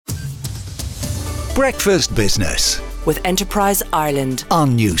Breakfast Business with Enterprise Ireland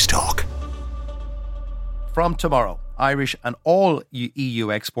on News Talk. From tomorrow, Irish and all EU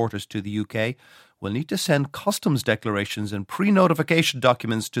exporters to the UK will need to send customs declarations and pre-notification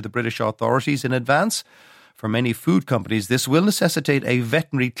documents to the British authorities in advance. For many food companies, this will necessitate a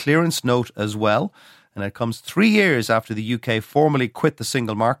veterinary clearance note as well. And it comes 3 years after the UK formally quit the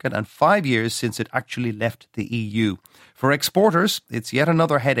single market and 5 years since it actually left the EU. For exporters, it's yet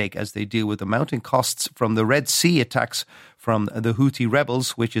another headache as they deal with the mounting costs from the Red Sea attacks from the Houthi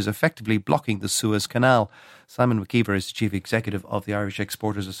rebels, which is effectively blocking the Suez Canal. Simon McKeever is the Chief Executive of the Irish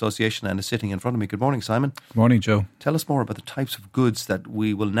Exporters Association and is sitting in front of me. Good morning, Simon. Good morning, Joe. Tell us more about the types of goods that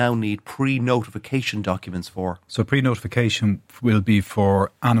we will now need pre-notification documents for. So pre-notification will be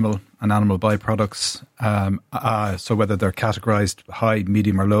for animal and animal byproducts. So whether they're categorised high,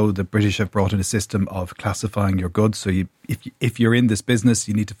 medium or low, the British have brought in a system of classifying your goods. So if you're in this business,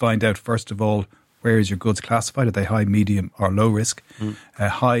 you need to find out, first of all, where is your goods classified? Are they high, medium or low risk?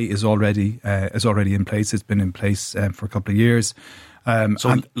 High is already in place. It's been in place for a couple of years.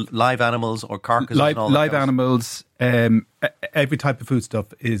 So live animals or carcasses and all that? Live animals, every type of foodstuff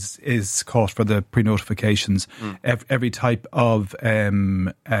is caught for the pre-notifications. Every type of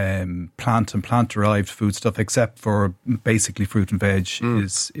plant and plant-derived foodstuff, except for basically fruit and veg,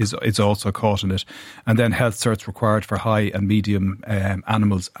 is also caught in it. And then health certs required for high and medium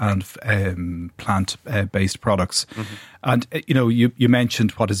animals and plant-based products. And, you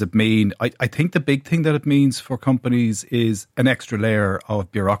mentioned what does it mean. I think the big thing that it means for companies is an extra layer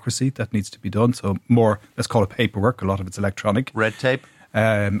of bureaucracy that needs to be done. So more, let's call it paperwork. A lot of it's electronic. Red tape.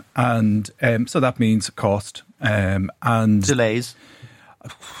 So that means cost. And delays.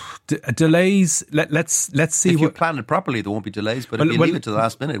 Delays. Let's see. If you plan it properly, there won't be delays. But if you leave it to the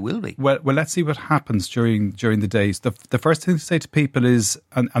last minute, it will be. Well, let's see what happens during the days. The first thing to say to people is,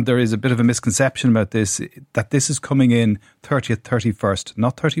 and there is a bit of a misconception about this, that this is coming in 30th, 31st,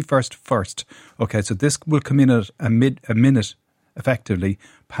 not 31st first. Okay, so this will come in at a minute, effectively,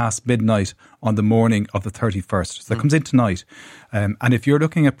 past midnight on the morning of the 31st. So that comes in tonight. And if you're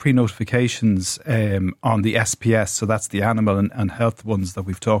looking at pre-notifications on the SPS, so that's the animal and health ones that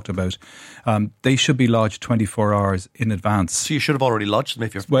we've talked about, they should be lodged 24 hours in advance. So you should have already lodged them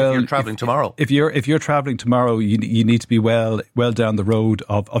if you're travelling tomorrow. If you're travelling tomorrow, you need to be well down the road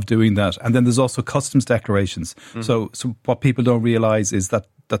of doing that. And then there's also customs declarations. So what people don't realise is that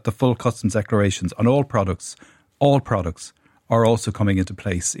the full customs declarations on all products are also coming into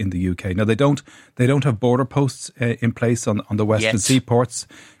place in the UK. Now, they don't have border posts in place on the western seaports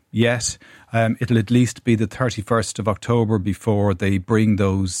yet. It'll at least be the 31st of October before they bring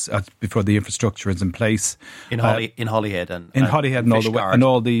those, before the infrastructure is in place. In Holyhead and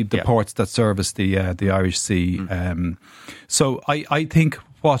all the ports that service the Irish Sea. So I think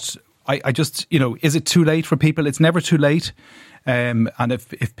is it too late for people? It's never too late. And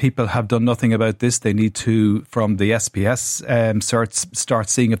if people have done nothing about this, they need to, from the SPS certs, start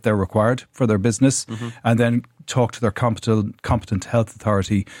seeing if they're required for their business, and then talk to their competent health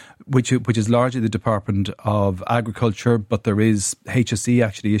authority, which is largely the Department of Agriculture, but there is HSE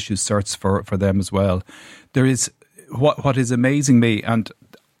actually issues certs for them as well. There is what is amazing me, and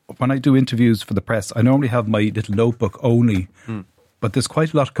when I do interviews for the press, I normally have my little notebook only. But there's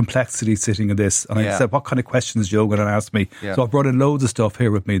quite a lot of complexity sitting in this. And I said, what kind of questions is Joe going to ask me? Yeah. So I've brought in loads of stuff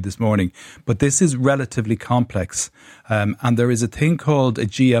here with me this morning. But this is relatively complex. And there is a thing called a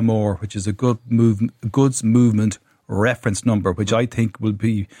GMR, which is a goods movement reference number, which I think will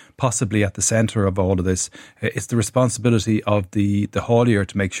be possibly at the centre of all of this. It's the responsibility of the haulier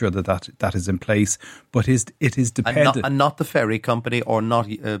to make sure that is in place. But it is dependent. And not the ferry company or not...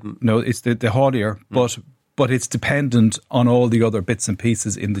 No, it's the haulier, but it's dependent on all the other bits and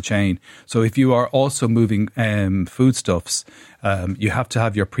pieces in the chain. So if you are also moving foodstuffs, you have to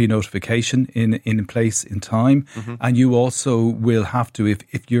have your pre-notification in place in time, and you also will have to,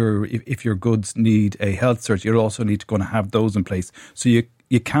 if your goods need a health cert, you'll also need to go and have those in place. So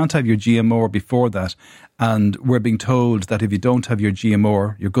you can't have your GMR before that, and we're being told that if you don't have your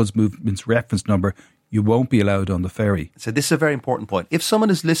GMR, your goods movements reference number, you won't be allowed on the ferry. So this is a very important point. If someone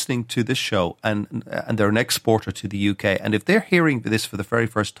is listening to this show and they're an exporter to the UK, and if they're hearing this for the very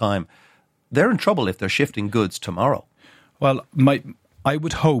first time, they're in trouble if they're shifting goods tomorrow. Well, I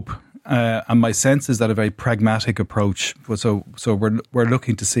would hope, and my sense is that a very pragmatic approach. So we're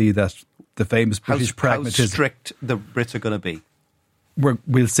looking to see that the famous British pragmatism. How strict the Brits are going to be.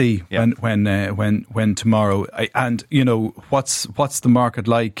 We'll see when tomorrow. And what's the market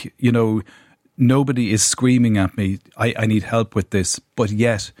like? Nobody is screaming at me, I need help with this, but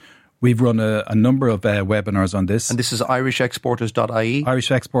yet We've run a number of webinars on this. And this is irishexporters.ie?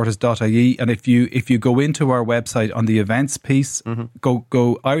 irishexporters.ie. And if you go into our website on the events piece, go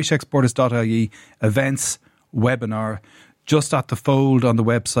irishexporters.ie, events, webinar. Just at the fold on the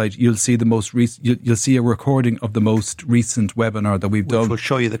website, you'll see you'll see a recording of the most recent webinar that we've done. Which will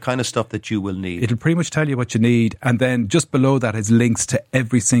show you the kind of stuff that you will need. It'll pretty much tell you what you need, and then just below that is links to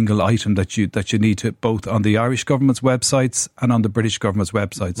every single item that you need to, both on the Irish government's websites and on the British government's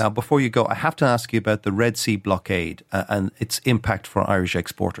websites. Now, before you go, I have to ask you about the Red Sea blockade and its impact for Irish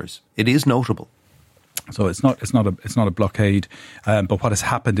exporters. It is notable. So it's not a blockade, but what has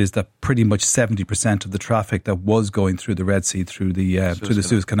happened is that pretty much 70% of the traffic that was going through the Red Sea through the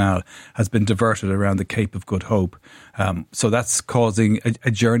Suez Canal has been diverted around the Cape of Good Hope. So that's causing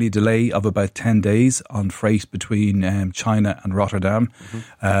a journey delay of about 10 days on freight between China and Rotterdam.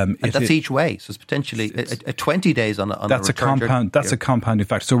 And that's each way, so it's potentially a 20 days on a that's return journey. That's a compounding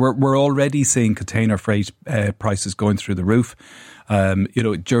factor. So we're already seeing container freight prices going through the roof. During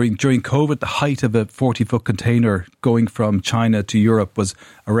COVID, the height of a 40-foot container going from China to Europe was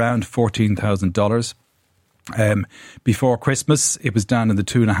around $14,000. Before Christmas, it was down in the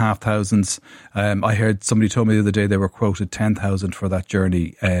 2,500s. I heard somebody told me the other day they were quoted 10,000 for that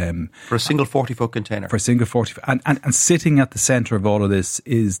journey. For a single 40-foot container. For a single 40-foot. And sitting at the centre of all of this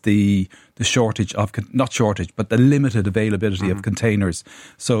is the shortage of, not shortage, but the limited availability of containers.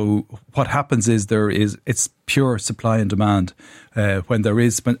 So what happens is it's pure supply and demand. When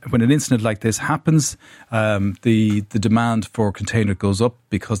an incident like this happens, the demand for container goes up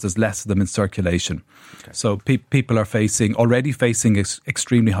because there's less of them in circulation. Okay. So people are already facing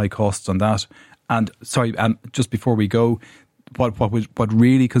extremely high costs on that. And just before we go, what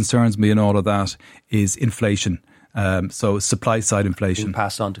really concerns me in all of that is inflation. So supply side inflation. Being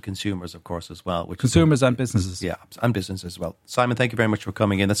passed on to consumers, of course, as well. Consumers and businesses. Yeah, and businesses as well. Simon, thank you very much for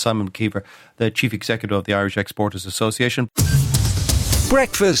coming in. That's Simon McKeever, the Chief Executive of the Irish Exporters Association.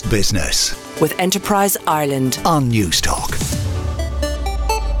 Breakfast Business with Enterprise Ireland on News Talk.